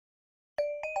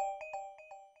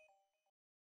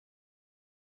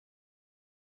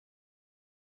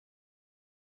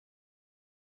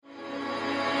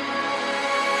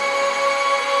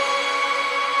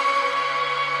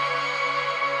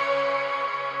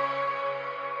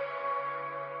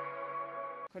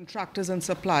Contractors and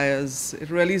suppliers, it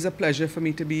really is a pleasure for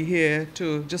me to be here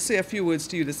to just say a few words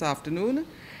to you this afternoon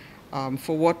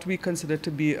for what we consider to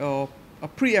be a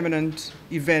preeminent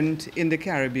event in the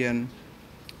Caribbean.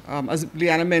 As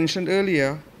Liana mentioned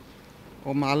earlier,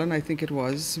 or Marlon, I think it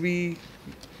was,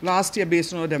 last year,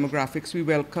 based on our demographics, we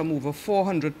welcomed over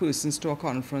 400 persons to a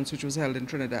conference which was held in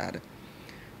Trinidad.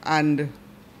 And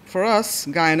for us,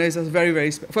 Guyana is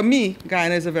a for me,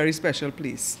 Guyana is a very special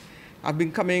place. I've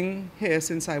been coming here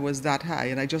since I was that high,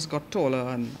 and I just got taller,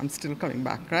 and I'm still coming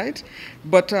back, right?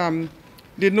 But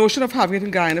the notion of having it in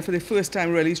Guyana for the first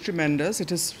time really is tremendous. It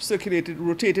has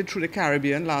rotated through the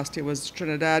Caribbean. Last year was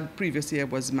Trinidad, previous year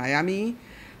was Miami,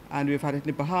 and we've had it in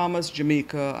the Bahamas,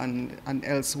 Jamaica, and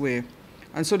elsewhere.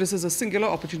 And so this is a singular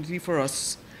opportunity for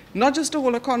us, not just to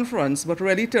hold a conference, but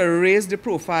really to raise the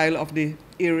profile of the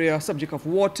area subject of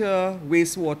water,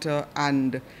 wastewater,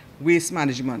 and waste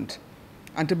management,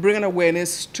 and to bring an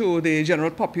awareness to the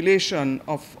general population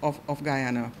of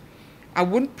Guyana. I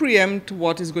wouldn't preempt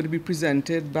what is going to be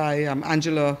presented by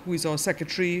Angela, who is our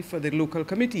secretary for the local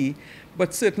committee,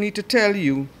 but certainly to tell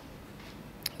you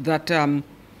that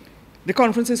the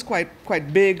conference is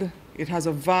quite big. It has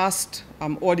a vast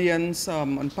audience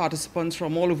and participants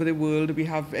from all over the world. We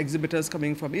have exhibitors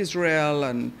coming from Israel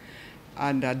and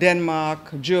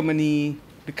Denmark, Germany,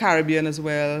 the Caribbean as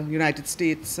well, United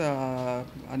States,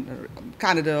 and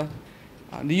Canada,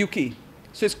 and the UK.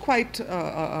 So it's quite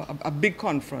a big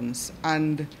conference.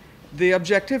 And the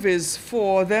objective is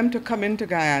for them to come into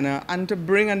Guyana and to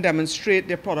bring and demonstrate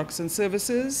their products and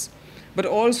services, but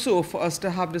also for us to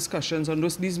have discussions on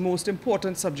these most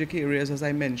important subject areas, as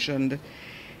I mentioned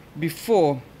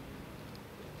before.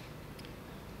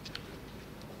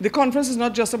 The conference is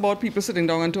not just about people sitting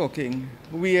down and talking.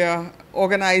 We are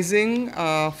organizing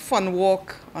a fun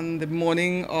walk on the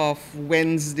morning of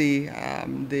Wednesday,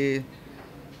 the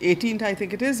 18th, I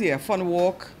think it is, yeah, fun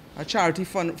walk, a charity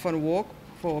fun walk.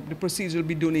 For the proceeds will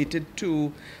be donated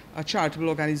to a charitable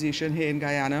organization here in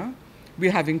Guyana.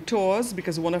 We're having tours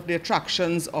because one of the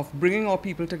attractions of bringing our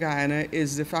people to Guyana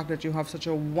is the fact that you have such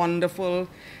a wonderful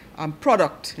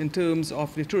product in terms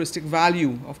of the touristic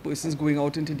value of persons going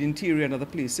out into the interior and other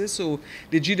places. So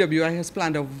the GWI has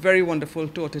planned a very wonderful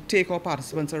tour to take our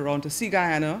participants around to see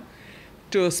Guyana,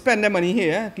 to spend their money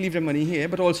here, leave their money here,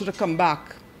 but also to come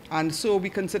back. And so we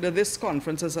consider this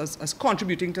conference as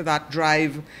contributing to that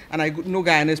drive. And I know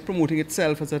Guyana is promoting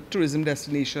itself as a tourism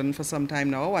destination for some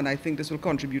time now, and I think this will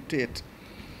contribute to it.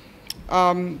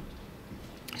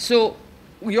 So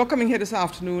you're coming here this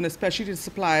afternoon, especially to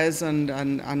suppliers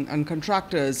and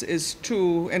contractors, is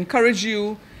to encourage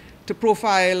you to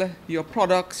profile your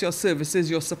products, your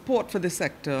services, your support for the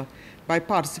sector by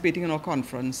participating in our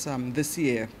conference this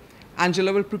year.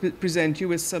 Angela will present you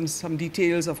with some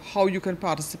details of how you can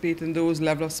participate in those,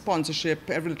 level of sponsorship.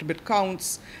 Every little bit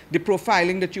counts, the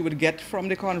profiling that you would get from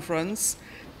the conference,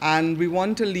 and we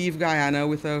want to leave Guyana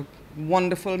with a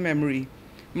wonderful memory.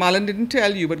 Marlon didn't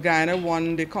tell you, but Guyana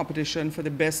won the competition for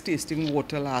the best tasting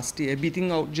water last year,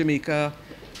 beating out Jamaica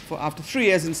after 3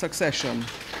 years in succession.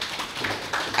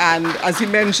 And as he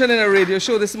mentioned in a radio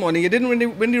show this morning, he didn't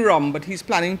win the rum, but he's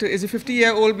planning to, is he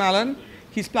 50-year-old, Marlon?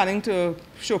 He's planning to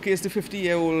showcase the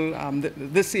 50-year-old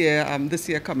this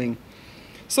year coming.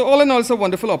 So all in all, it's a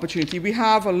wonderful opportunity. We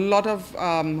have a lot of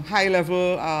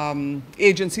high-level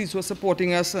agencies who are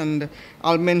supporting us, and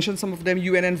I'll mention some of them: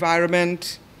 UN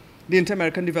Environment, the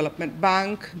Inter-American Development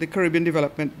Bank, the Caribbean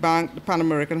Development Bank, the Pan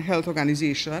American Health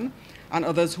Organization, and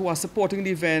others who are supporting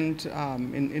the event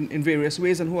in various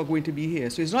ways and who are going to be here.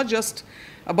 So it's not just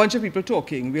a bunch of people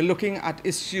talking. We're looking at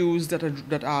issues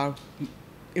that are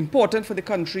important for the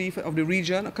countries of the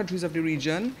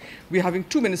region. We're having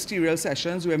 2 ministerial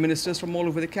sessions where ministers from all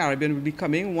over the Caribbean will be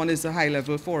coming. One is a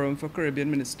high-level forum for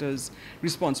Caribbean ministers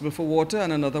responsible for water,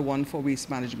 and another one for waste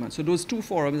management. So those 2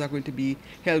 forums are going to be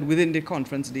held within the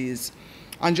conference days.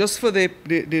 And just for the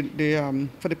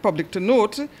public to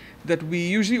note that we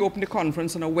usually open the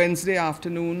conference on a Wednesday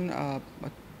afternoon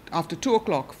after 2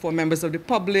 o'clock for members of the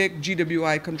public,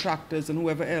 GWI contractors, and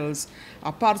whoever else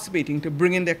are participating to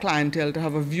bring in their clientele to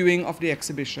have a viewing of the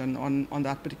exhibition on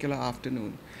that particular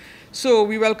afternoon. So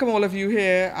we welcome all of you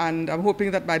here, and I'm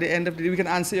hoping that by the end of the day we can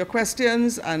answer your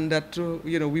questions, and that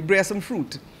we bear some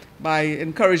fruit by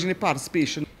encouraging the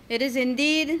participation. It is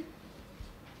indeed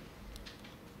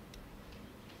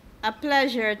a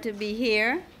pleasure to be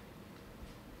here,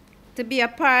 to be a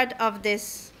part of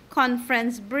this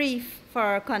conference brief for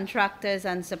our contractors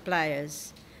and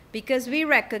suppliers, because we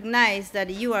recognize that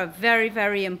you are very,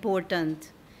 very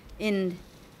important in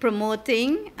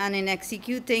promoting and in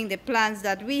executing the plans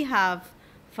that we have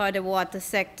for the water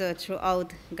sector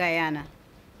throughout Guyana.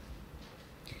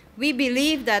 We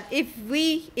believe that if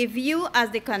you as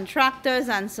the contractors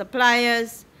and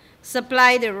suppliers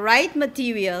supply the right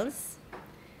materials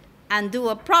and do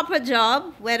a proper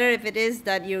job, whether if it is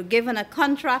that you're given a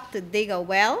contract to dig a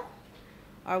well,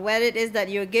 or whether it is that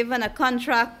you're given a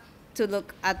contract to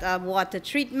look at a water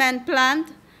treatment plant,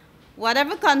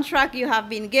 whatever contract you have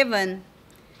been given,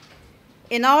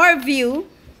 in our view,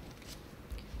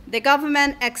 the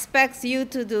government expects you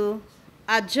to do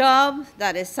a job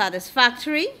that is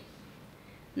satisfactory,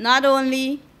 not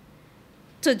only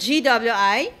to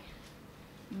GWI,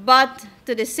 but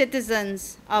to the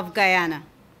citizens of Guyana.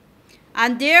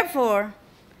 And therefore,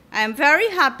 I am very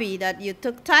happy that you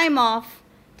took time off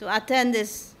to attend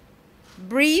this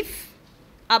brief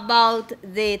about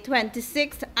the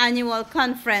 26th annual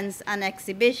conference and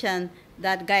exhibition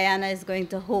that Guyana is going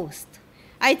to host.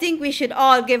 I think we should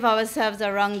all give ourselves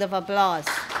a round of applause.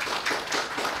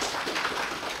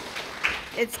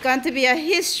 It's going to be a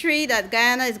history that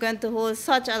Guyana is going to hold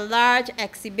such a large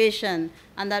exhibition,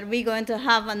 and that we're going to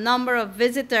have a number of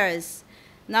visitors,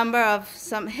 number of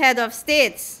some head of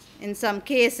states in some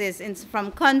cases,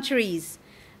 from countries,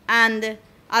 and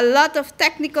a lot of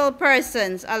technical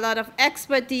persons, a lot of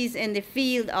expertise in the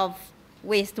field of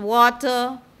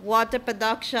wastewater, water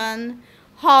production,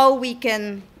 how we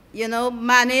can,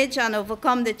 manage and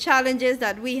overcome the challenges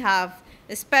that we have,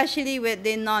 especially with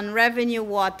the non-revenue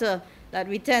water that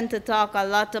we tend to talk a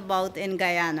lot about in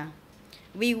Guyana.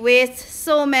 We waste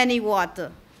so many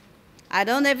water. I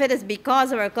don't know if it is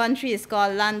because our country is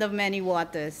called Land of Many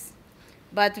Waters,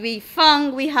 but we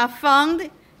have found,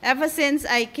 ever since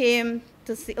I came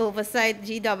to oversight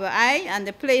GWI and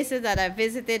the places that I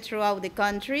visited throughout the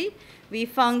country, we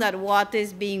found that water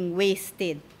is being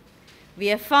wasted. We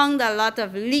have found a lot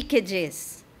of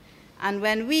leakages. And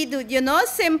when we do,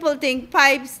 simple thing,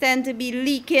 pipes tend to be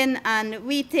leaking and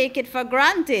we take it for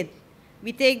granted.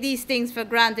 We take these things for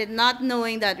granted, not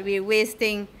knowing that we're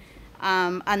wasting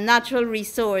a natural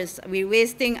resource. We're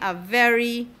wasting a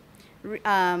very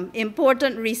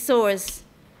important resource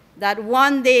that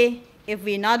one day, if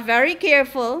we're not very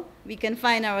careful, we can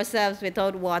find ourselves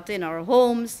without water in our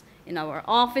homes, in our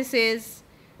offices,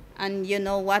 and you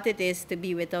know what it is to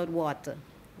be without water.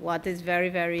 Water is very,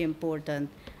 very important.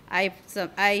 I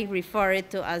refer it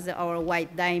to as our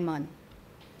white diamond.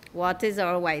 Water is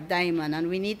our white diamond, and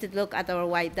we need to look at our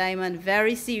white diamond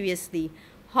very seriously,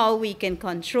 how we can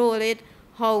control it,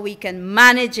 how we can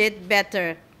manage it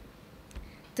better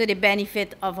to the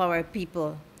benefit of our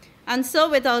people. And so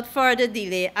without further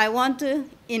delay, I want to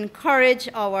encourage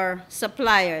our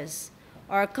suppliers,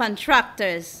 our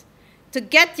contractors, to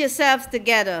get yourselves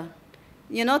together.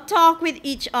 Talk with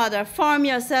each other, form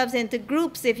yourselves into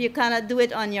groups if you cannot do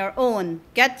it on your own.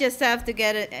 Get yourself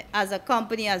together as a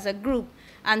company, as a group,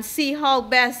 and see how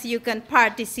best you can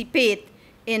participate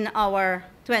in our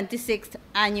 26th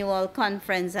annual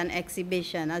conference and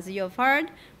exhibition. As you have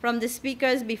heard from the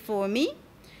speakers before me,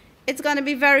 it's going to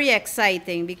be very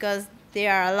exciting because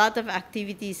there are a lot of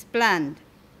activities planned.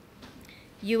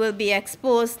 You will be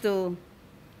exposed to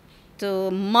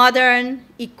modern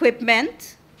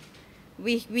equipment.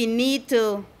 We need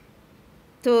to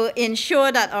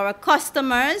ensure that our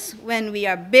customers, when we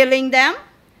are billing them,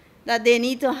 that they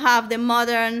need to have the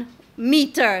modern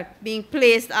meter being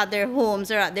placed at their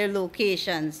homes or at their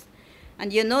locations.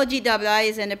 And GWI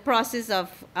is in the process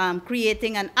of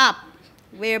creating an app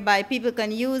whereby people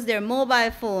can use their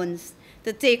mobile phones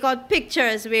to take out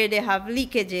pictures where they have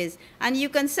leakages. And you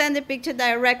can send the picture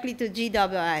directly to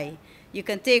GWI. You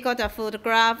can take out a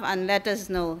photograph and let us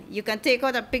know. You can take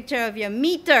out a picture of your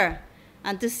meter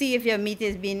and to see if your meter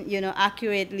is being,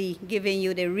 accurately giving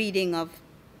you the reading of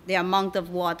the amount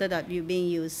of water that you're being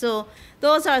used. So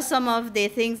those are some of the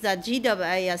things that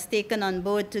GWI has taken on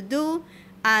board to do.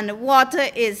 And water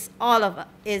is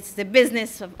it's the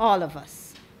business of all of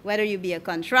us. Whether you be a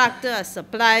contractor, a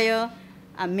supplier,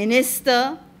 a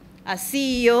minister, a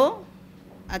CEO,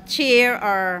 a chair,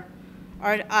 or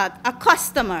a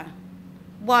customer,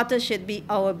 water should be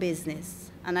our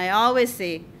business. And I always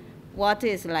say, water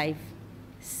is life,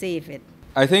 save it.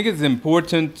 I think it's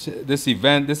important, this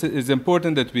is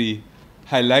important that we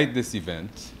highlight this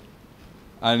event.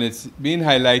 And it's being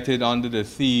highlighted under the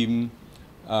theme,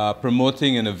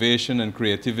 promoting innovation and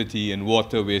creativity in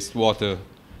water, wastewater,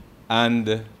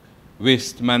 and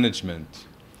waste management.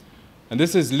 And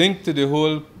this is linked to the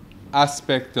whole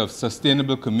aspect of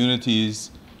sustainable communities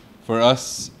for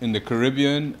us in the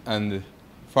Caribbean and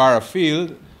far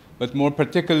afield, but more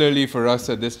particularly for us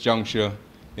at this juncture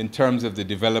in terms of the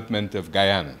development of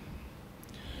Guyana.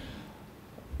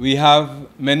 We have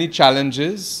many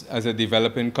challenges as a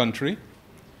developing country,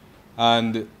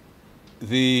 and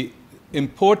the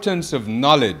importance of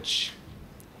knowledge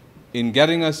in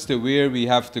getting us to where we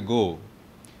have to go,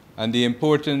 and the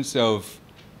importance of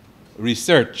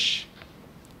research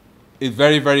is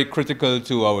very, very critical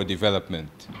to our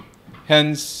development.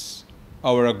 Hence,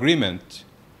 our agreement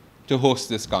to host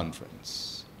this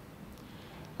conference.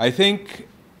 I think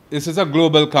this is a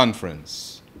global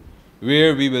conference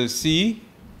where we will see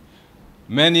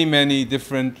many, many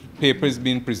different papers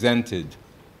being presented,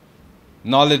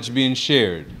 knowledge being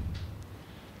shared.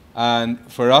 And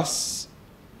for us,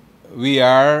 we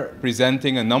are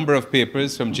presenting a number of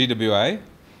papers from GWI.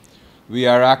 We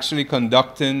are actually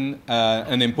conducting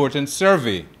an important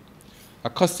survey, a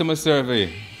customer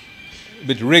survey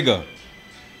with rigor,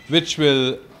 which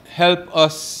will help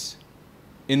us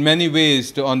in many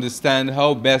ways to understand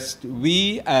how best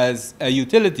we as a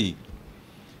utility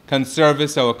can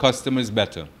service our customers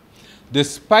better,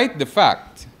 despite the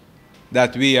fact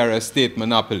that we are a state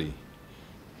monopoly.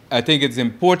 I think it's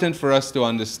important for us to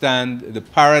understand the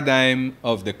paradigm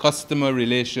of the customer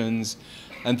relations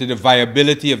and to the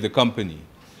viability of the company.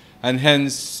 And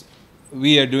hence,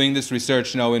 we are doing this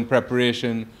research now in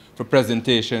preparation for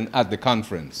presentation at the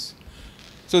conference.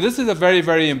 So this is a very,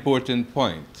 very important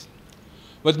point.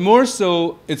 But more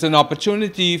so, it's an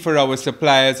opportunity for our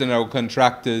suppliers and our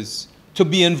contractors to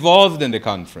be involved in the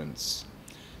conference.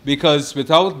 Because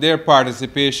without their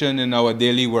participation in our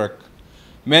daily work,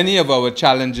 many of our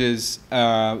challenges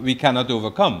we cannot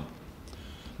overcome.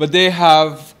 But they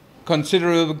have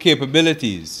considerable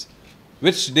capabilities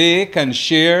which they can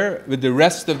share with the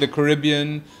rest of the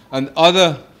Caribbean and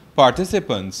other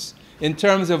participants in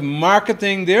terms of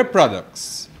marketing their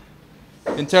products,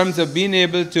 in terms of being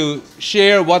able to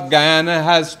share what Guyana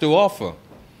has to offer,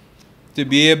 to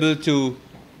be able to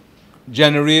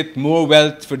generate more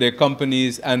wealth for their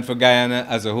companies and for Guyana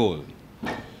as a whole.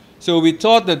 So we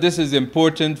thought that this is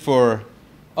important for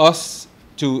us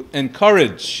to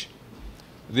encourage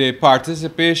the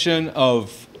participation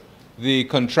of the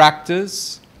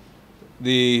contractors,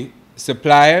 the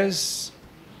suppliers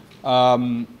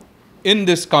in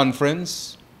this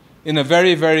conference in a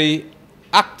very, very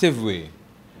active way,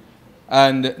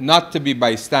 and not to be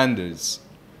bystanders,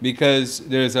 because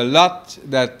there's a lot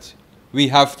that we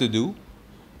have to do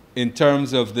in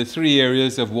terms of the three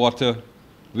areas of water,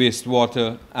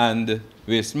 wastewater, and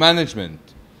waste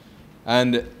management.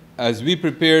 And as we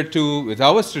prepare to, with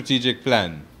our strategic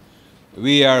plan,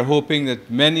 we are hoping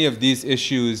that many of these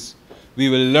issues, we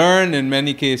will learn in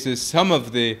many cases some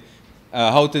of the,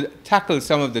 how to tackle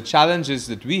some of the challenges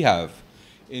that we have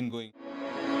in going.